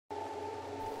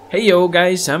Hey yo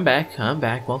guys, I'm back,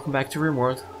 welcome back to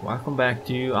RimWorld, welcome back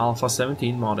to Alpha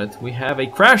 17 Modded. We have a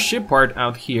crash ship part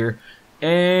out here,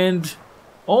 and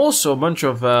also a bunch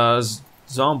of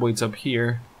zomboids up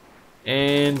here.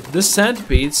 And the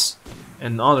centipedes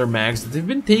and other mags, they've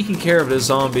been taking care of the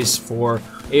zombies for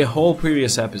a whole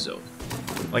previous episode.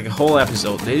 Like a whole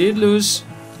episode. They did lose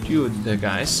a few of the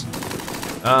guys.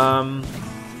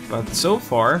 But so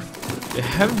far, they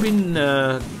haven't been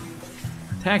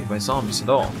attacked by zombies at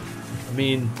all. I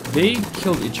mean, they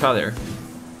killed each other,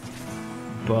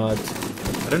 but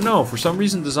I don't know, for some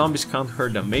reason the zombies can't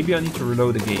hurt them. Maybe I need to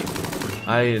reload the game.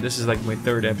 This is like my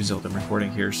third episode I'm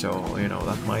recording here, so you know,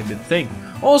 that might be the thing.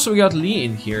 Also, we got Lee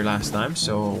in here last time,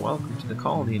 so welcome to the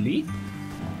colony, Lee.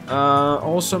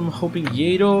 Also, I'm hoping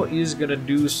Yedo is gonna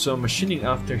do some machining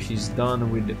after he's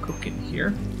done with the cooking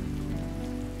here.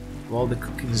 While the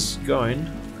cooking's going,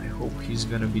 I hope he's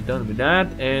gonna be done with that,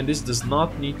 and this does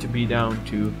not need to be down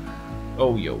to...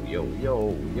 Oh, yo.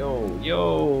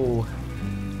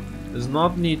 Does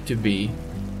not need to be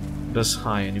this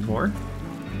high anymore.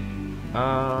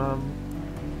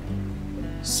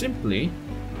 Simply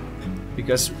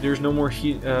because there's no more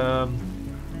heat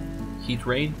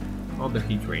rain, not the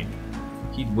heat rain,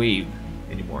 heat wave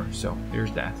anymore, so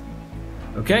there's that.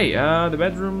 Okay, the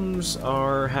bedrooms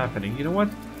are happening. You know what?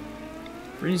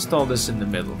 Reinstall this in the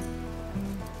middle.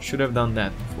 Should have done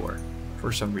that before.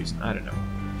 For some reason, I don't know.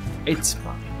 It's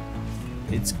fine.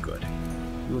 It's good.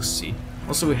 You'll see.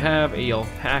 Also, we have a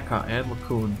alpaca and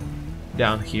raccoon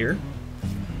down here.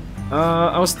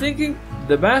 I was thinking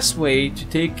the best way to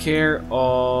take care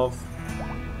of...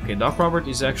 Okay, Doc Robert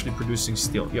is actually producing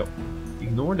steel. Yo,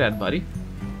 ignore that, buddy.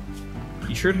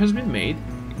 T-shirt has been made.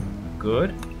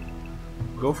 Good.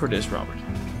 Go for this, Robert.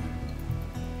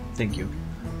 Thank you.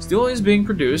 Steel is being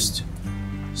produced.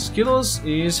 Skittles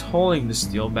is hauling the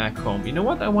steel back home. You know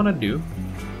what I want to do?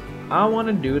 I want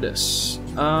to do this.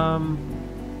 We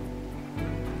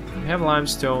have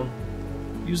limestone.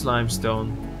 Use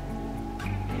limestone.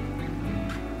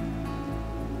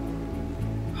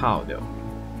 How though?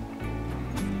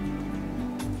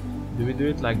 Do we do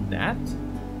it like that?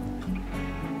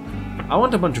 I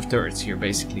want a bunch of turrets here,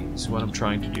 basically. This is what I'm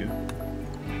trying to do.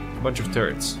 A bunch of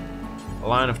turrets. A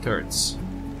line of turrets.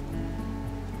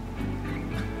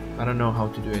 I don't know how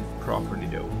to do it properly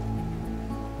though.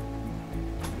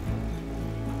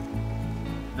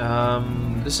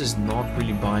 This is not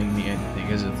really buying me anything,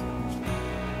 is it?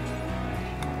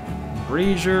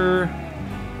 Brazier.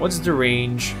 What's the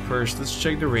range? First, let's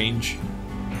check the range.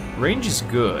 Range is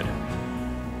good.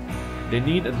 They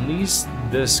need at least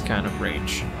this kind of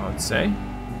range, I would say.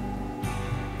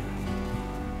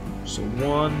 So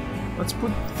 1. Let's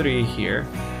put 3 here.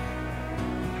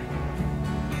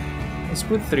 Let's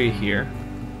put 3 here.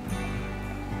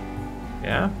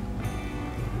 Yeah.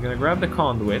 I'm gonna grab the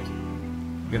conduit.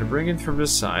 I'm gonna bring it from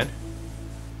this side.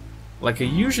 Like, I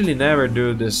usually never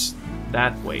do this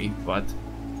that way, but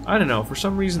I don't know, for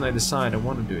some reason I decide I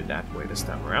want to do it that way this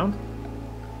time around.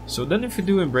 So then if you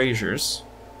do embrasures,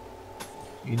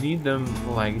 you need them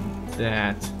like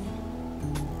that.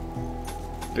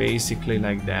 Basically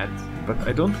like that. But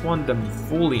I don't want them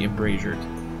fully embrasured.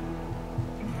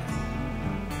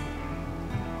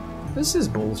 This is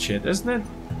bullshit, isn't it?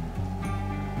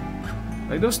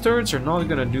 Like, those turrets are not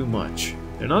gonna do much.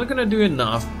 They're not gonna do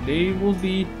enough. They will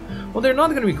be... Well, they're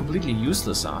not gonna be completely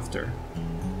useless after.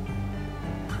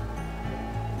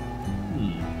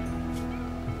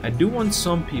 I do want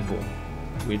some people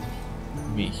with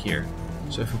me here.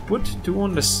 So if I put 2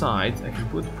 on the side, I can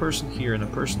put a person here and a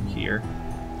person here.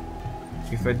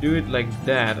 If I do it like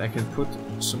that, I can put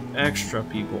some extra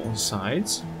people on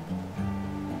sides.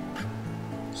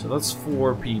 So that's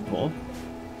 4 people.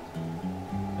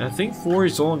 And I think 4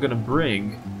 is all I'm gonna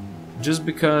bring, just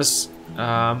because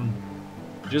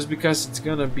it's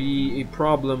gonna be a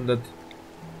problem that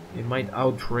it might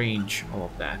outrange all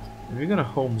of that. And we're gonna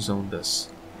home zone this.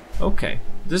 Okay,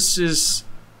 this is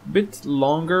a bit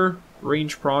longer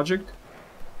range project,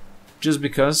 just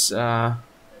because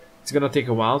it's gonna take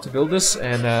a while to build this,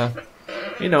 and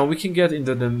you know, we can get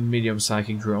into the medium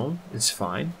psychic drone. It's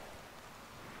fine.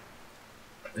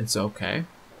 It's okay.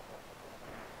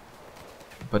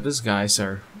 But these guys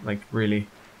are like really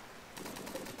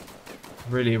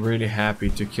happy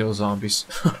to kill zombies.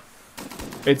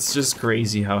 It's just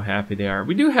crazy how happy they are.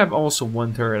 We do have also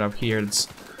 1 turret up here that's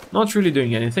not really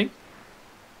doing anything.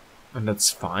 And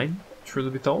that's fine,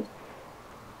 truth be told.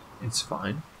 It's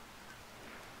fine.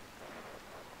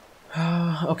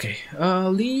 Okay,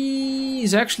 Lee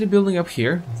is actually building up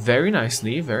here. Very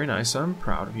nicely, very nice. I'm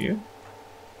proud of you.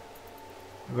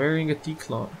 Wearing a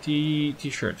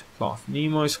T-shirt cloth.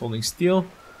 Nemo is holding steel.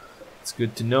 It's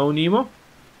good to know, Nemo.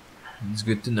 It's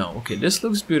good to know. Okay, this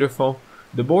looks beautiful.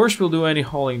 The boars will do any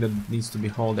hauling that needs to be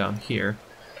hauled down here.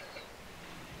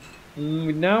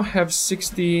 We now have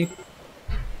 60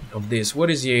 of this. What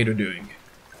is Yedo doing?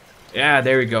 Yeah,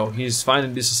 there we go. He's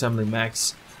finally disassembling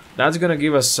Max. That's gonna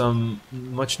give us some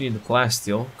much needed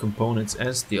plasteel, components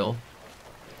and steel.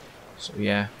 So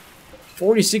yeah.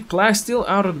 46 plasteel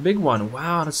out of the big one.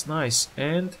 Wow, that's nice.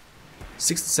 And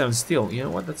 67 steel. You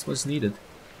know what? That's what's needed.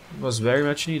 It was very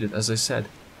much needed, as I said.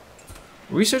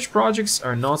 Research projects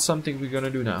are not something we're gonna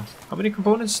do now. How many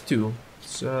components? 2.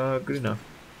 It's good enough.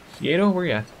 Yedo, where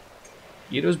you at?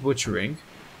 Yedo's butchering.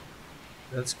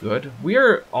 That's good. We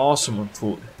are awesome on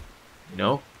food. You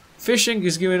know? Fishing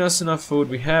is giving us enough food.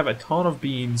 We have a ton of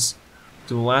beans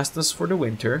to last us for the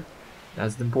winter.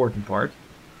 That's the important part.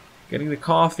 Getting the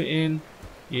coffee in.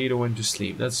 Yedo went to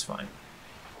sleep. That's fine.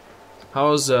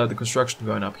 How's the construction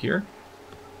going up here?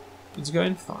 It's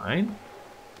going fine.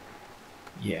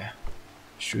 Yeah.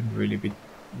 Shouldn't really be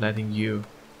letting you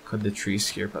cut the trees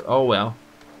here, but oh well.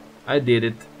 I did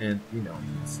it, and you know,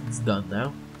 it's done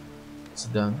now. It's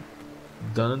done.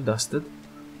 Done and dusted.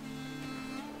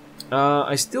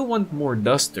 I still want more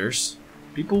dusters.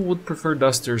 People would prefer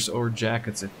dusters over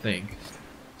jackets, I think.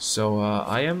 So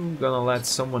I am gonna let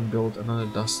someone build another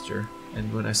duster.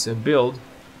 And when I say build,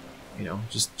 you know,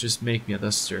 just make me a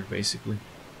duster, basically.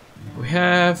 We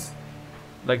have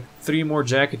like 3 more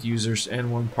jacket users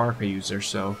and 1 parka user,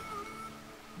 so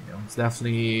you know, it's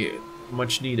definitely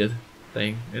much needed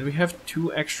thing. And we have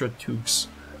 2 extra toques,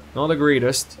 not the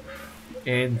greatest,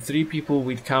 and 3 people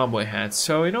with cowboy hats.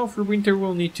 So you know, for winter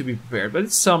we'll need to be prepared, but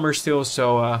it's summer still,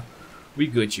 so we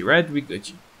Gucci, right? We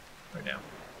Gucci right now.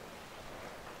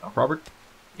 Doc Robert,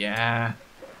 yeah,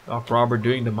 Doc Robert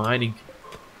doing the mining.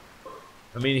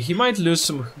 I mean, he might lose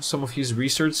some of his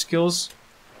research skills.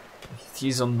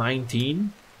 He's on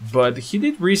 19, but he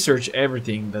did research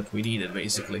everything that we needed,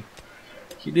 basically.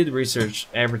 He did research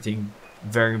everything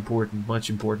very important, much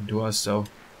important to us, so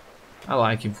I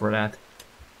like him for that.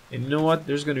 And you know what?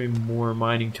 There's gonna be more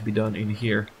mining to be done in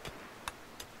here.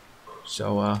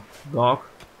 So, Doc,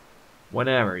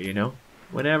 whenever, you know?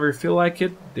 Whenever you feel like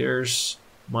it, there's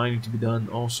mining to be done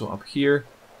also up here.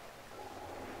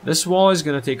 This wall is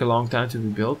gonna take a long time to be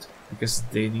built, because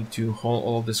they need to haul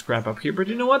all the scrap up here, but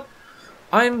you know what?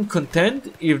 I'm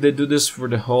content if they do this for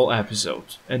the whole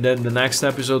episode. And then the next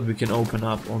episode we can open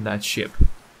up on that ship.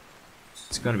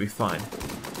 It's gonna be fine.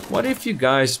 What if you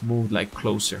guys moved like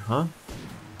closer, huh?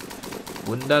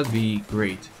 Wouldn't that be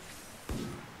great?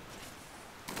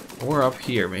 Or up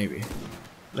here maybe.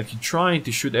 Like you're trying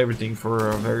to shoot everything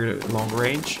for a very long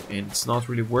range and it's not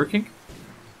really working.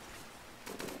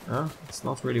 Huh? It's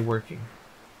not really working.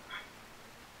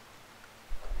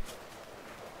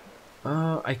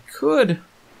 I could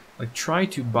like try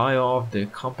to buy off the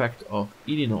compact of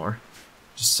Edenor,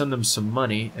 just send them some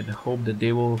money and hope that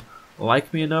they will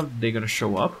like me enough that they're gonna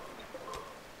show up.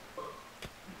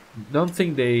 Don't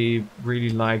think they really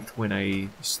liked when I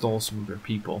stole some of their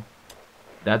people.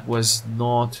 That was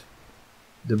not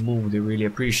the move they really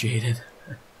appreciated.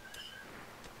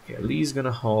 Okay, Lee's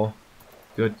gonna haul.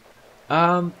 Good.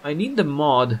 I need the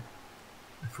mod.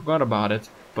 I forgot about it.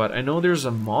 But I know there's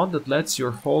a mod that lets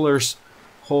your haulers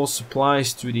haul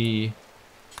supplies to the...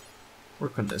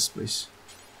 Work on this, please.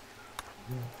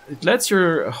 It lets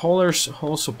your haulers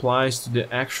haul supplies to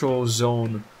the actual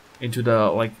zone, into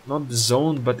the, like, not the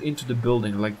zone, but into the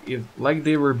building. Like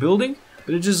they were building, but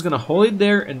they're just gonna haul it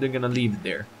there and they're gonna leave it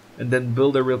there. And then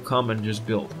builder will come and just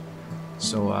build.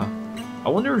 So, I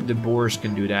wonder if the boars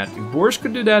can do that. If boars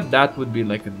could do that, that would be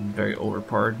like a very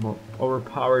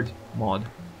overpowered mod.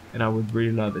 And I would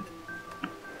really love it.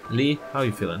 Lee, how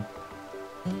you feeling?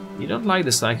 You don't like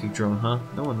the psychic drone, huh?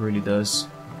 No one really does.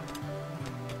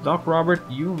 Doc Robert,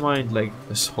 you mined like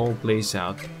this whole place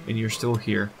out, and you're still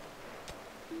here.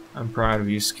 I'm proud of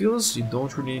your skills. You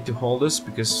don't really need to hold us,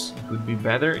 because it would be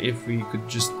better if we could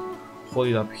just hold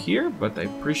it up here, but I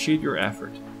appreciate your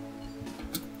effort.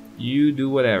 You do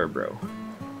whatever, bro.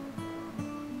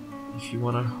 If you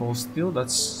wanna hold still,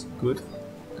 that's good.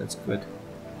 That's good.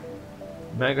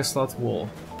 Mega slot wall.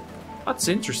 That's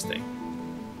interesting.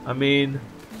 I mean,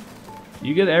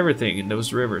 you get everything in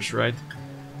those rivers, right?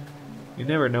 You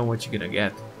never know what you're gonna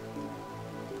get.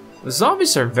 The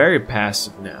zombies are very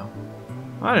passive now.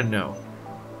 I don't know.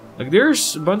 Like,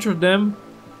 there's a bunch of them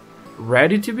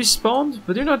ready to be spawned,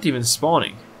 but they're not even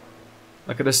spawning.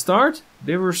 Like at the start,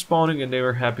 they were spawning and they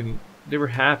were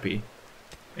happy.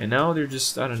 And now they're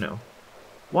just, I don't know.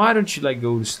 Why don't you like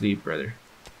go to sleep, brother?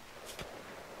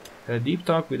 Had a deep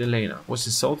talk with Elena. Was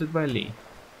insulted by Lee.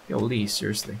 Yo, Lee,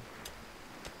 seriously.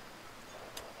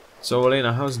 So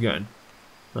Elena, how's it going?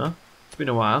 Huh? It's been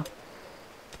a while.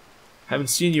 Haven't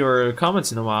seen your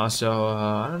comments in a while, so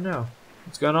I don't know.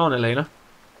 What's going on, Elena?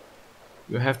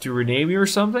 You have to rename you or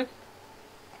something?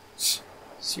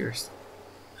 Seriously.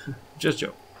 Just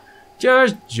joke.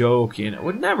 Just joking. I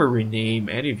would never rename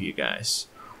any of you guys.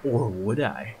 Or would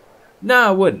I? No,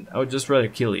 I wouldn't. I would just rather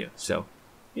kill you. So,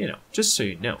 you know, just so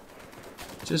you know.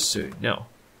 Just so you know.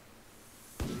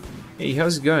 Hey,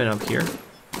 how's it going up here?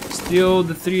 Still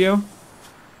the trio?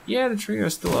 Yeah, the trio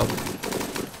is still up.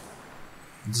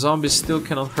 The zombies still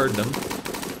cannot hurt them.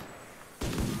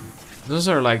 Those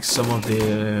are like some of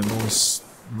the most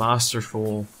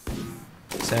masterful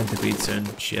centipedes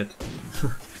and shit.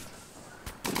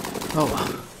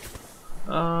 Oh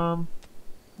well.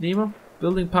 Nemo?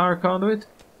 Building power conduit?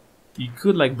 You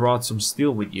could like brought some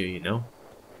steel with you, you know?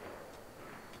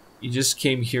 You just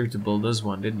came here to build this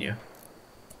one, didn't you?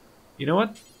 You know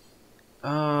what?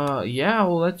 Yeah,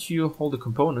 I'll let you hold the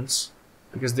components.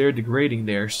 Because they're degrading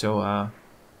there, so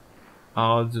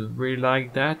I'd really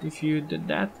like that if you did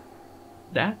that.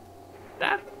 That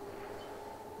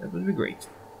would be great.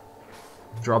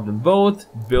 Drop them both,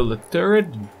 build a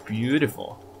turret,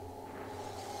 beautiful.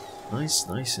 Nice,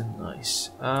 nice and nice.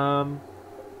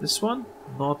 This one,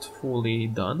 not fully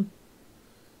done.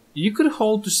 You could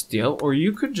hold to steel, or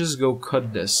you could just go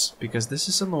cut this, because this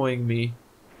is annoying me.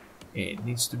 It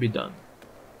needs to be done.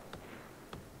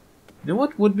 You know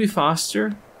what would be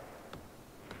faster?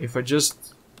 If I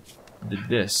just did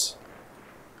this.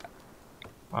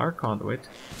 Power conduit.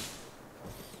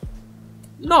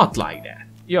 Not like that.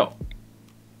 Yo.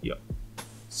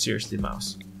 Seriously,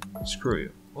 mouse. Screw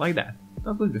you. Like that.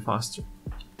 That would be faster.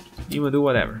 You will do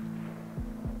whatever.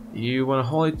 You want to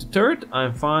hold it to turret?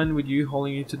 I'm fine with you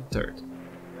holding it to the turret.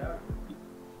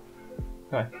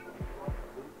 Okay.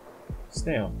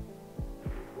 Stay on.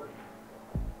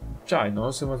 Ciao,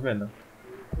 non so much better.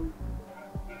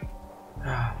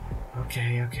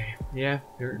 Okay. Yeah,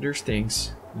 there's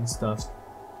things and stuff.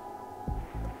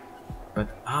 But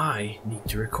I need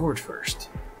to record first.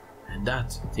 And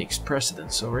that takes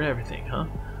precedence over everything, huh?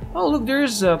 Oh, look,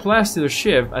 there's a plaster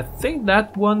shiv. I think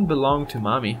that one belonged to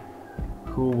Mommy,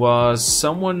 who was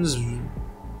someone's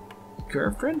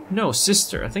girlfriend? No,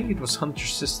 sister. I think it was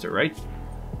Hunter's sister, right?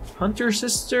 Hunter's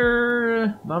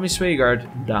sister, Mommy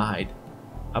Swagard, died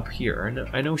up here.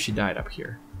 I know she died up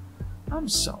here. I'm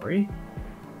sorry.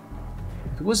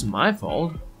 It wasn't my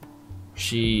fault.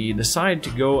 She decided to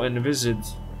go and visit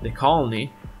the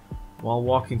colony while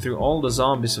walking through all the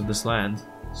zombies of this land.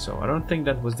 So I don't think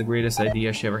that was the greatest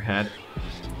idea she ever had.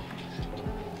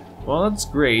 Well, that's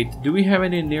great. Do we have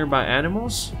any nearby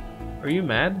animals? Are you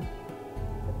mad?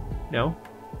 No.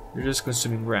 You're just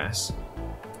consuming grass.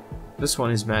 This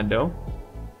one is mad though.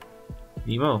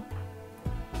 Nemo.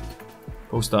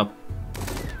 Post up.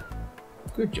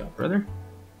 Good job, brother.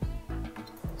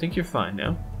 I think you're fine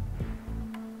now.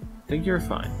 I think you're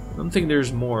fine. I don't think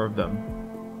there's more of them.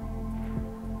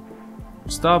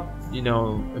 Stop, you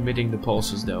know, emitting the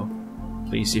pulses though.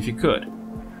 Please, if you could.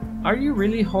 Are you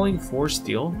really hauling 4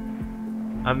 steel?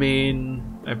 I mean,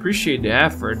 I appreciate the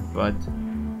effort, but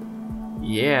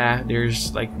yeah,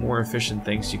 there's like more efficient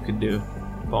things you could do,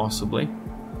 possibly.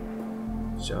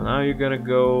 So now you're gonna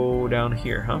go down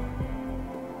here, huh?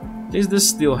 At least this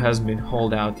steel hasn't been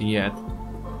hauled out yet,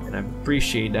 and I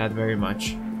appreciate that very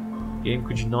much. Game,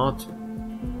 could you not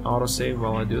autosave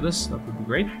while I do this? That would be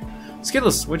great.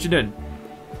 Skittles, what you doing?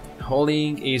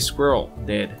 Holding a squirrel,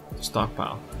 dead.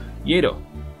 Stockpile. Yedo,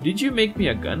 did you make me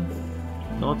a gun?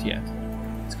 Not yet.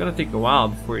 It's gonna take a while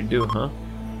before you do, huh?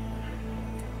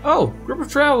 Oh, group of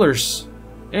travelers!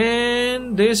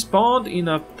 And they spawned in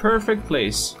a perfect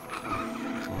place.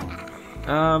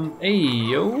 Hey,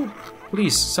 yo.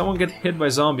 Please, someone get hit by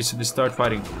zombies so they start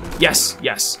fighting. Yes,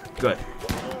 yes, good.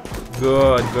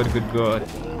 Good.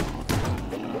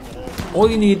 All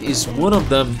you need is one of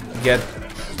them get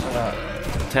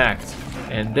attacked.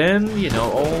 And then, you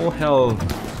know, all hell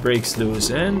breaks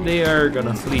loose and they are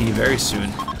gonna flee very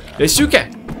soon.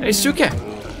 Daisuke!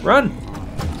 Daisuke! Run!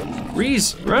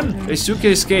 Reese, run! Daisuke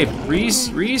escape. Reese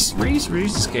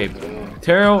escape.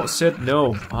 Taro said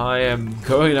no, I am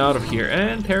going out of here,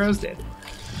 and Taro's dead.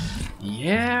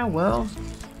 Yeah, well,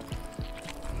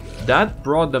 that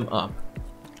brought them up.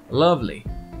 Lovely.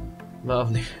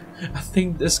 Lovely. I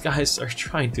think these guys are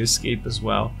trying to escape as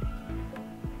well.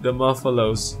 The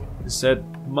Muffalos. He said,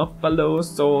 Muffalo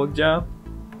soldier,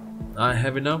 I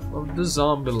have enough of the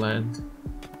Zombieland.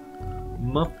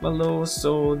 Muffalo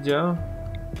soldier.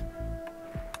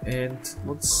 And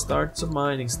let's start some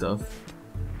mining stuff.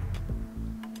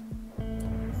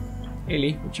 Hey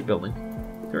Lee, what you building?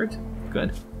 Turret?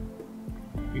 Good.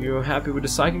 You happy with the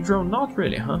psychic drone? Not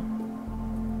really, huh?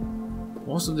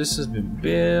 Most of this has been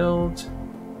built.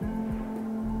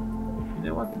 You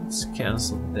know what? Let's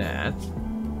cancel that.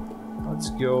 Let's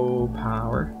go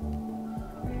power.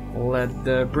 Let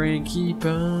the brain keep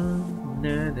on.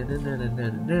 Na na na na na na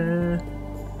na.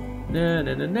 Na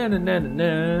na na na na na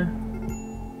na.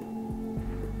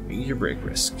 Major break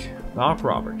risk. Doc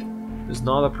Robert does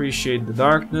not appreciate the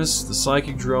darkness, the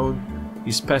psychic drone,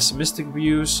 his pessimistic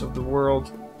views of the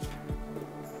world.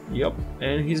 Yup,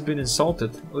 and he's been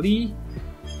insulted. Lee,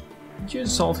 did you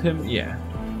insult him? Yeah.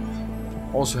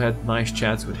 Also had nice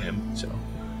chats with him, so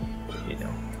you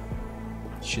know,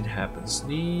 shit happens.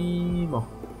 Nemo.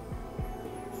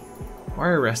 Why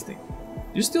are you resting?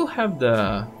 You still have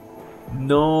the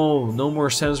no more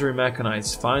sensory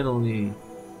mechanites. Finally.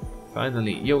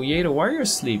 Yo, Yeto, why are you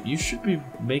asleep? You should be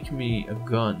making me a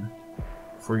gun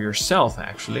for yourself,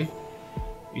 actually.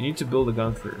 You need to build a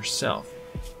gun for yourself.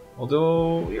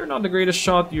 Although you're not the greatest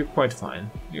shot, you're quite fine.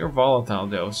 You're volatile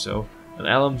though, so an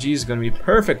LMG is gonna be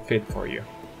perfect fit for you.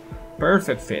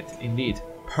 Perfect fit, indeed.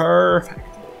 Perfect.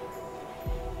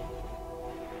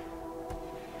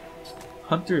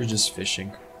 Hunter is just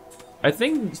fishing. I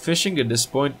think fishing at this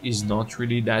point is not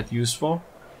really that useful,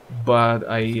 but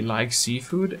I like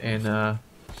seafood and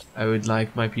I would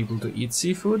like my people to eat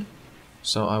seafood,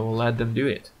 so I will let them do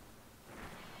it.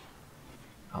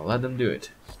 I'll let them do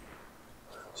it.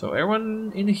 So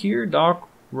everyone in here, Doc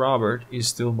Robert is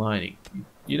still mining.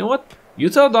 You know what? You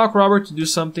tell Doc Robert to do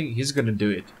something, he's gonna do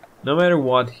it. No matter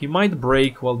what, he might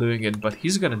break while doing it, but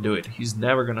he's gonna do it. He's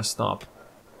never gonna stop.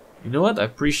 You know what? I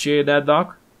appreciate that,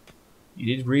 Doc.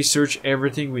 You did research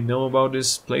everything we know about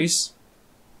this place,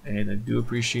 and I do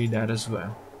appreciate that as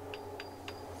well.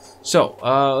 So,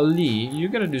 Lee,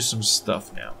 you're gonna do some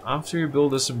stuff now. After you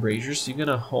build this embrasures, you're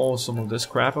gonna haul some of this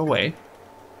crap away.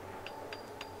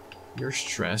 You're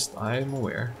stressed, I am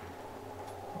aware.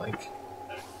 Like,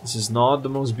 this is not the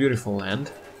most beautiful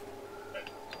land.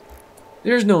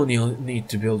 There's no need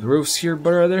to build roofs here,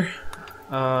 brother.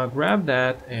 Grab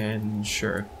that and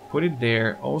sure, put it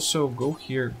there. Also, go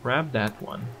here, grab that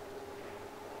one.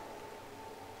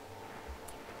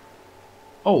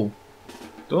 Oh,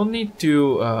 don't need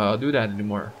to do that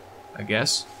anymore, I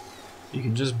guess. You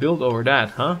can just build over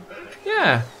that, huh?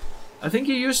 Yeah, I think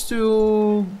you used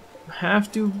to have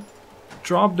to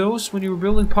drop those when you were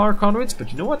building power conduits,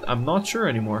 but you know what? I'm not sure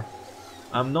anymore.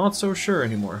 I'm not so sure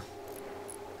anymore.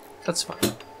 That's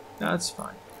fine. That's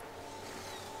fine.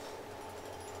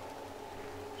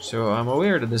 So I'm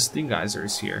aware that this thing geyser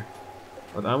is here,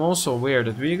 but I'm also aware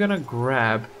that we're gonna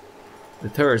grab the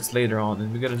turrets later on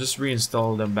and we're gonna just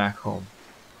reinstall them back home,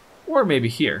 or maybe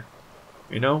here.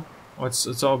 You know,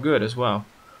 it's all good as well.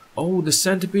 Oh, the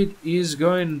centipede is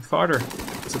going farther.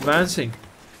 It's advancing.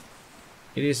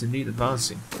 It is indeed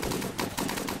advancing.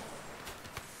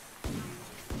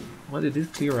 Well, they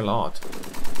did clear a lot.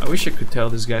 I wish I could tell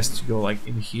these guys to go like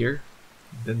in here,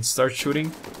 then start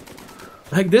shooting.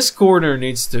 Like this corner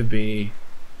needs to be,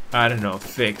 I don't know,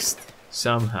 fixed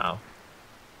somehow.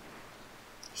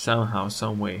 Somehow,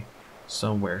 some way,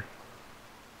 somewhere.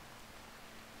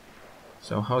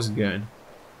 So how's it going?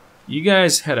 You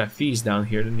guys had a feast down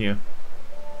here, didn't you?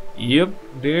 Yep,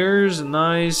 there's a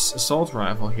nice assault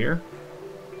rifle here.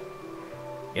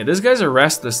 Yeah, these guys are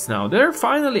restless now. They're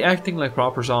finally acting like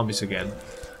proper zombies again.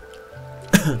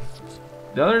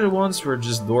 The other ones were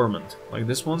just dormant. Like,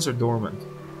 these ones are dormant.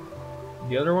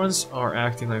 The other ones are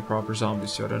acting like proper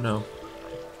zombies, so I don't know.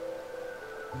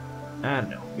 I don't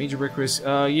know. Major break risk.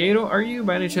 Yeto, are you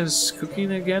by any chance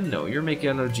cooking again? No, you're making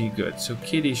LMG good, so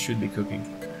Kitty should be cooking.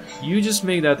 You just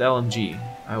make that LMG.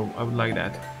 I would like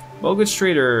that. Bulgage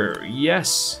Trader,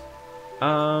 yes.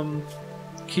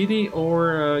 Kitty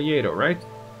or Yeto, right?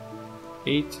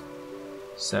 8,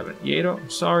 7. Yeto, I'm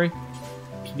sorry.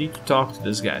 You need to talk to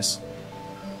these guys.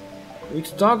 We need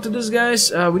to talk to these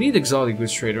guys. We need exotic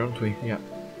goods trader, don't we? Yeah.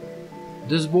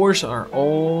 These boars are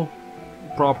all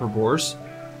proper boars.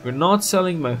 We're not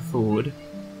selling my food,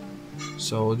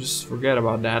 so just forget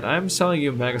about that. I'm selling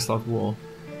you mega slot wool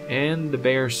and the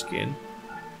bear skin,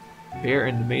 bear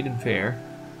and the maiden fair,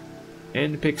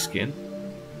 and the pig skin.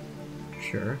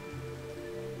 Sure.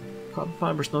 Cotton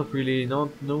fiber's not really,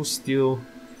 no steel.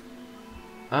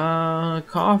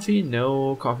 Coffee,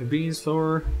 no. Coffee beans,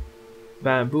 flour,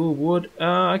 bamboo, wood.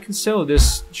 I can sell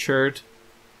this shirt.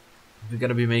 We're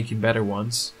gonna be making better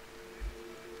ones.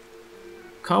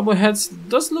 Cowboy heads,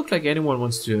 doesn't look like anyone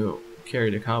wants to carry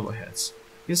the cowboy heads.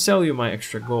 I can sell you my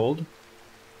extra gold.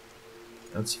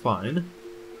 That's fine.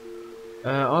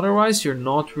 Otherwise, you're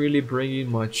not really bringing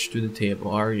much to the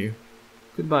table, are you?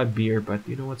 Could buy beer, but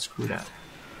you know what? Screw that.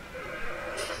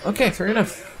 Okay, fair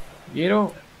enough. You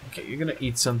know, okay, you're gonna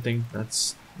eat something.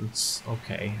 That's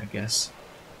okay, I guess.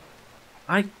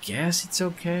 I guess it's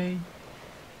okay.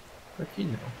 But you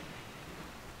know.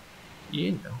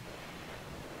 You know.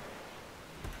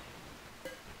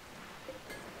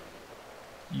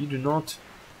 You do not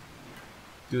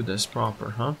do this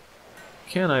proper, huh?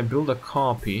 Can I build a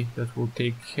copy that will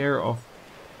take care of...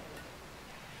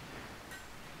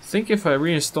 I think if I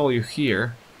reinstall you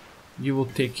here, you will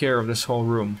take care of this whole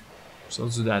room. So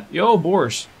let's do that. Yo,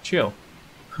 boars, chill.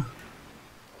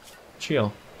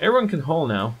 Chill. Everyone can haul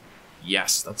now.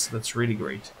 Yes, that's really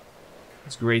great.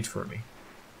 That's great for me.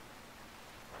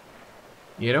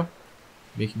 You know,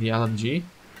 making the LMG.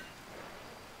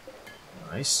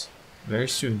 Nice. Very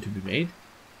soon to be made.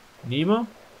 Nemo,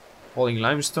 holding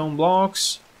limestone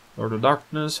blocks. Lord of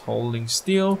Darkness, holding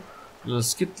steel. Little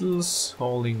Skittles,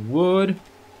 holding wood.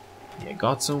 Yeah,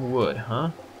 got some wood, huh?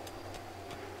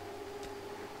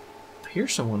 I hear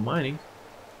someone mining.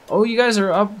 Oh, you guys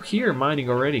are up here mining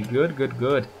already. Good, good,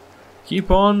 good. Keep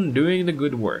on doing the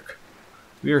good work.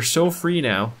 We are so free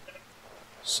now.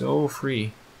 So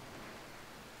free.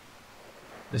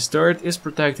 The turret is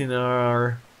protecting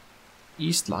our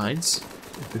east lines,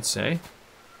 you could say.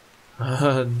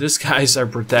 These guys are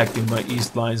protecting my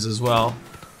east lines as well.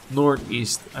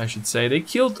 Northeast, I should say. They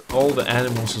killed all the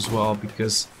animals as well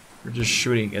because we're just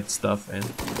shooting at stuff and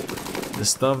the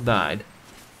stuff died.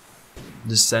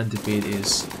 The centipede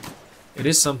is... It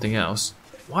is something else.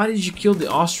 Why did you kill the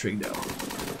ostrich though?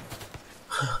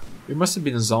 There must have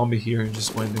been a zombie here and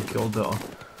just went and killed the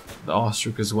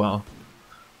ostrich as well.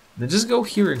 Then just go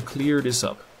here and clear this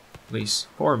up, please,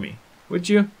 for me. Would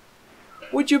you?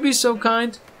 Would you be so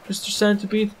kind, Mr.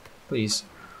 Centipede? Please.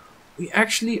 We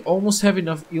actually almost have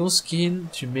enough eel skin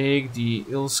to make the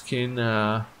eel skin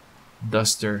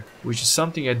duster, which is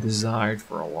something I desired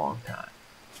for a long time.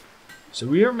 So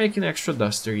we are making extra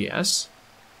duster, yes.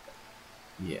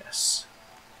 Yes.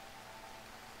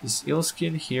 This eel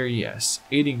skin here, yes.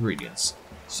 8 ingredients.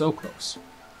 So close.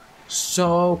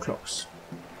 So close.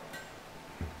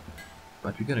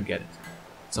 But we're gonna get it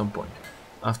at some point.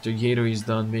 After Yato is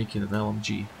done making an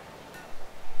LMG.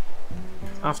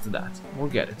 After that, we'll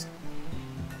get it.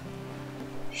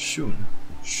 Soon.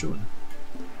 Soon.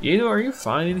 Yato, are you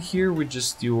fine in here with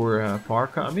just your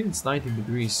parka? I mean, it's 19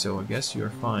 degrees, so I guess you're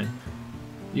fine.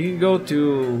 You can go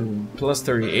to plus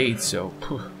 38, so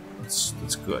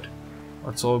that's good.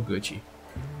 That's all Gucci.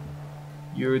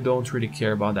 You don't really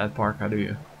care about that parka, do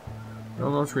you? No,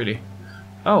 not really.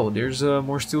 Oh, there's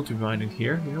more steel to be mined in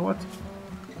here. You know what?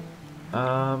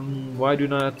 Why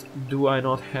do I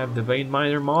not have the vein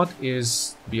miner mod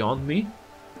is beyond me.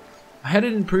 I had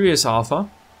it in previous alpha,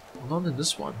 not in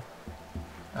this one.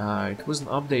 It wasn't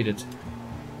updated.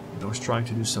 I was trying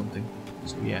to do something,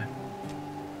 so yeah.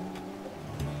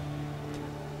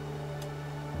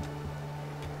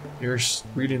 There's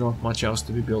really not much else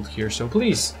to be built here, so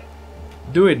please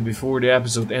do it before the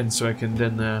episode ends so I can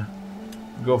then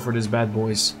go for these bad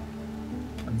boys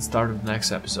and start the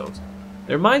next episode.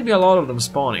 There might be a lot of them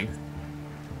spawning,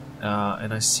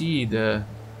 and I see the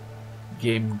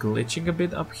game glitching a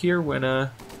bit up here when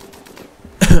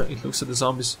it looks at the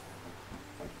zombies,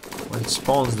 when it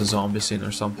spawns the zombies in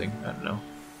or something. I don't know.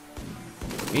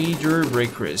 Major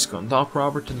break risk on Doc,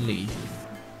 Robert, and Lee.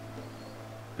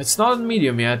 It's not in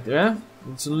medium yet, yeah?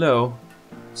 It's in low,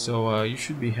 so you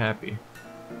should be happy.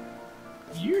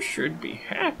 You should be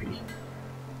happy.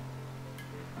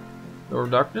 Lord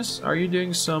of Darkness, are you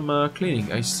doing some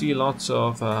cleaning? I see lots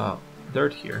of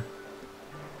dirt here.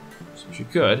 So if you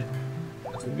could,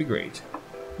 that would be great.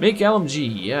 Make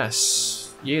LMG,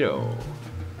 yes. Yato.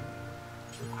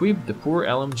 Equip the poor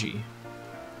LMG.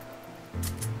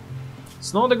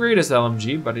 It's not the greatest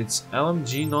LMG, but it's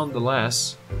LMG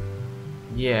nonetheless.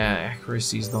 Yeah,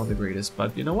 accuracy is not the greatest,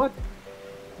 but you know what?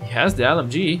 He has the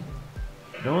LMG.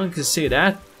 No one can say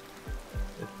that.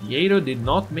 But Yato did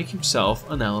not make himself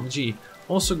an LMG.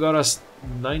 Also got us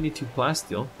 92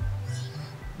 plasteel.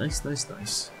 Nice, nice,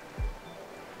 nice.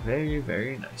 Very,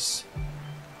 very nice.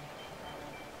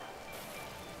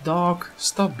 Doc,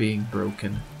 stop being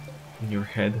broken in your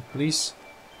head, please.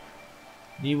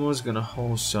 Nemo's gonna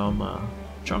haul some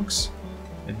chunks.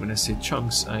 And when I say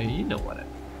chunks, you know what I mean.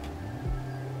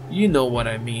 You know what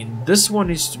I mean. This one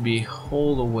needs to be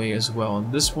hauled away as well,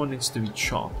 and this one needs to be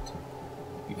chopped.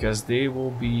 Because they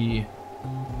will be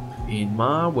in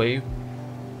my way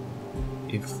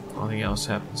if nothing else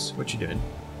happens. What you doing?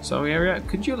 So area,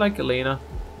 could you like Elena?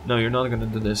 No, you're not gonna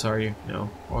do this, are you? No,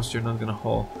 also you're not gonna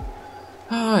haul.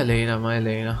 Ah, Elena, my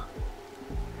Elena.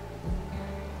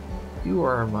 You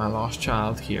are my lost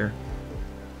child here.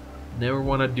 Never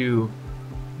wanna do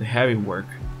the heavy work.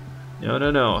 No,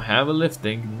 no, no. Heavy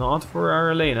lifting. Not for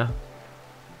our Elena.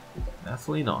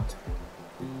 Definitely not.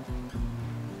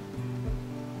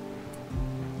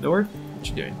 Lord, what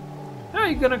you doing? Ah,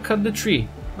 you're gonna cut the tree.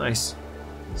 Nice.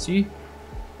 See?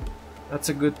 That's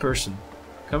a good person.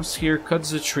 Comes here,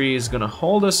 cuts the tree, is gonna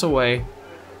hold us away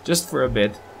just for a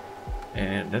bit.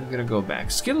 And then gonna go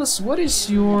back. Skills, what is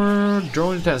your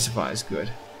drone intensifies? Good.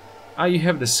 Ah, you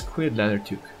have the squid leather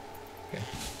toque. Okay.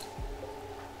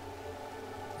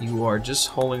 You are just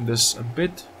holding this a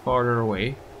bit farther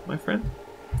away, my friend.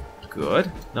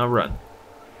 Good. Now run.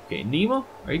 Okay, Nemo,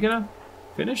 are you gonna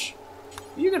finish?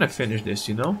 You're gonna finish this,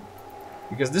 you know?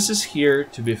 Because this is here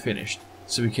to be finished.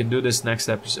 So we can do this next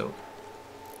episode.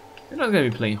 You're not gonna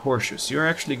be playing horseshoes. You're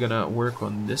actually gonna work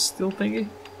on this still thingy.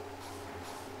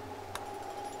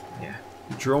 Yeah,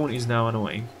 the drone is now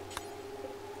annoying.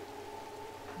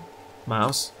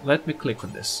 Mouse, let me click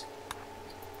on this.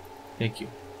 Thank you.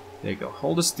 There you go.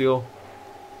 Hold it still.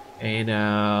 And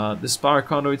this power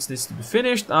conduits needs to be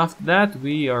finished. After that,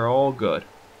 we are all good.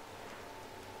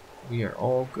 We are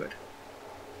all good.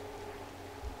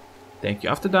 Thank you.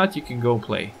 After that, you can go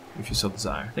play if you so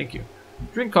desire. Thank you.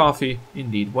 Drink coffee.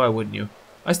 Indeed. Why wouldn't you?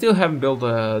 I still haven't built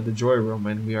the joy room,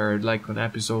 and we are like on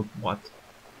episode what?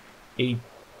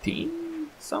 18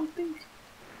 something?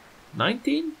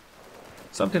 19?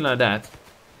 Something like that.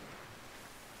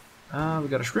 We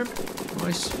got a shrimp.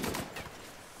 Nice.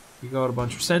 We got a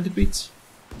bunch of centipedes.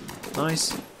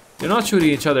 Nice. They're not shooting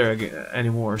each other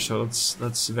anymore, so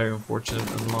that's very unfortunate,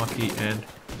 unlucky, and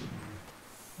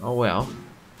oh well.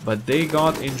 But they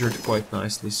got injured quite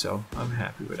nicely, so I'm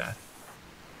happy with that.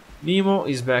 Nemo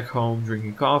is back home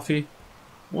drinking coffee.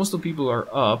 Most of the people are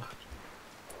up.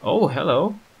 Oh,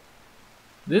 hello.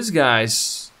 These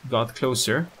guys got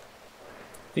closer.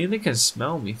 I think they can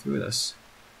smell me through this.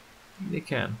 I think they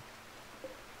can.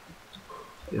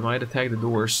 They might attack the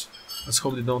doors. Let's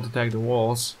hope they don't attack the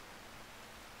walls.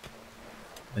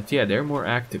 But yeah, they're more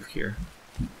active here.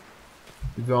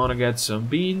 We're gonna get some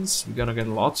beans. We're gonna get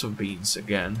lots of beans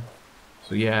again.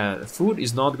 So yeah, food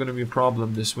is not gonna be a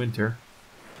problem this winter.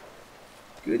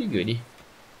 Goody goody.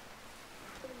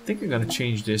 I think I'm gonna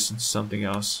change this into something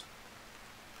else.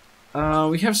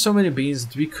 We have so many beans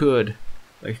that we could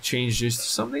like change this to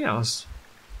something else.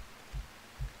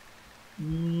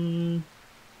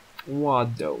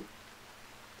 What though?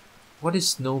 What is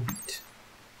snow beet?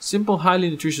 Simple, highly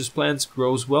nutritious plants,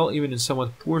 grows well even in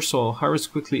somewhat poor soil, harvests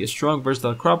quickly, a strong,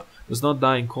 versatile crop, does not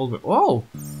die in cold weather. Oh!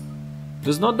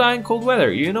 Does not die in cold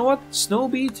weather. You know what? Snow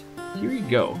beet? Here you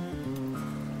go.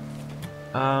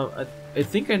 I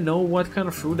think I know what kind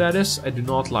of fruit that is. I do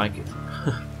not like it.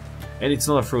 And it's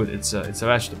not a fruit, it's a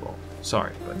vegetable.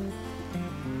 Sorry, but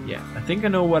yeah, I think I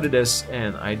know what it is,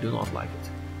 and I do not like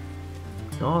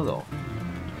it. Not at all.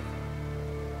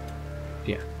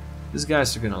 Yeah, these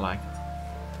guys are gonna like it.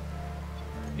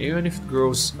 Even if it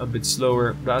grows a bit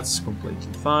slower, that's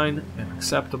completely fine and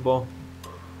acceptable.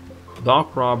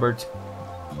 Doc Robert,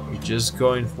 you're just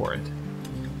going for it.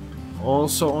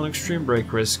 Also on extreme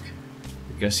break risk,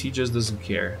 because he just doesn't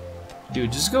care.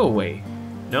 Dude, just go away.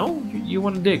 No? You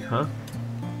wanna dig, huh?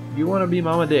 You wanna be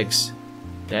Mama Dicks.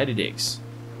 Daddy Dicks.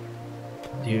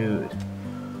 Dude.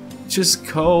 Just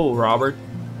go, Robert.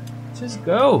 Just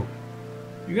go.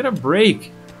 You're gonna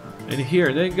break. And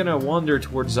here, they're gonna wander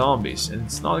towards zombies, and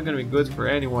it's not gonna be good for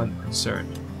anyone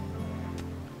concerned.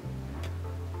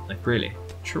 Like, really.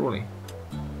 Truly.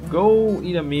 Go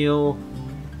eat a meal.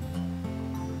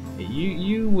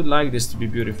 You would like this to be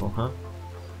beautiful, huh?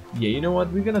 Yeah, you know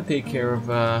what? We're gonna take care of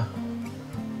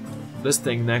this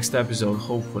thing next episode,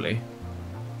 hopefully.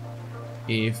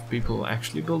 If people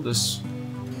actually build this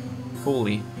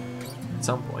fully at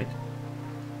some point.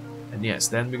 And yes,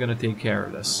 then we're gonna take care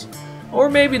of this. Or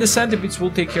maybe the centipedes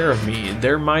will take care of me.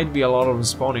 There might be a lot of them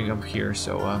spawning up here,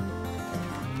 so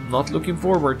not looking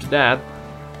forward to that.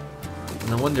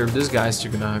 And I wonder if these guys are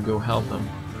gonna go help them.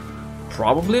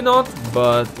 Probably not,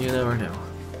 but you never know.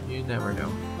 You never know.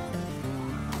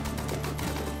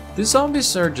 These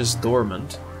zombies are just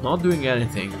dormant, not doing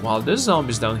anything, while this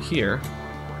zombies down here...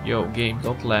 Yo, game,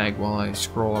 don't lag while I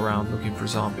scroll around looking for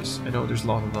zombies. I know there's a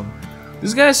lot of them.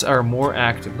 These guys are more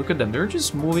active. Look at them, they're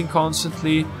just moving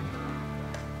constantly.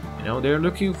 You know, they're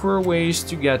looking for ways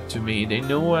to get to me. They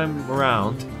know I'm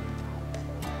around.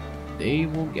 They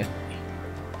will get me.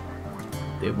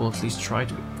 They will at least try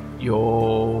to.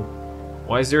 Yo,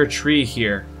 why is there a tree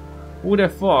here? Who the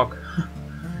fuck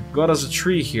got us a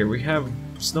tree here? We have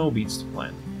snow beets to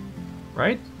plant.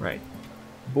 Right? Right.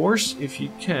 Boars, if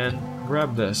you can,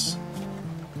 grab this.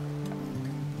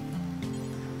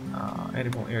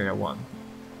 Animal area 1.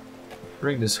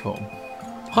 Bring this home.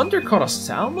 Hunter caught a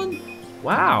salmon?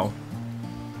 Wow.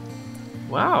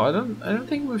 Wow, I don't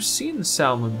think we've seen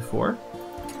salmon before.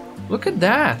 Look at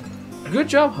that! Good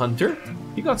job, Hunter.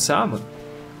 You got salmon.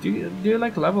 Do you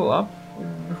like level up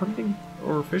in hunting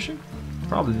or fishing?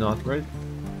 Probably not, right?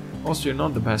 Also, you're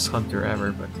not the best hunter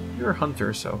ever, but you're a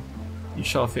hunter, so you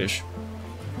shall fish.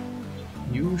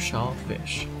 You shall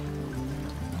fish.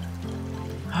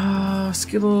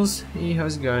 Skittles, hey,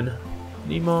 how's it going?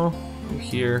 Nemo, you're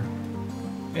here.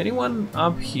 Anyone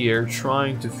up here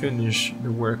trying to finish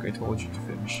the work I told you to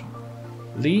finish?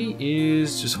 Lee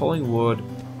is just hauling wood.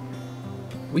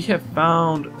 We have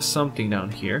found something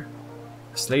down here.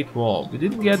 A slate wall. We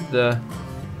didn't get the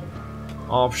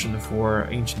option for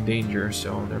ancient danger,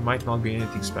 so there might not be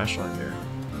anything special in there.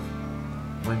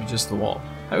 Might be just the wall.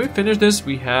 Have we finished this?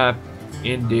 We have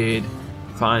indeed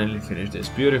finally finished this.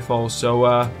 Beautiful.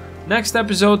 So next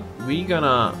episode we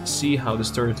gonna see how the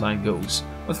storyline goes.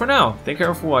 But for now, thank you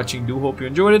all for watching. Do hope you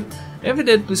enjoyed it. If you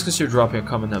did, please consider dropping a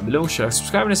comment down below, share,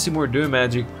 subscribe, and see more Doing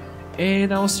Magic.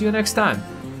 And I will see you next time.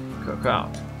 Cook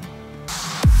out.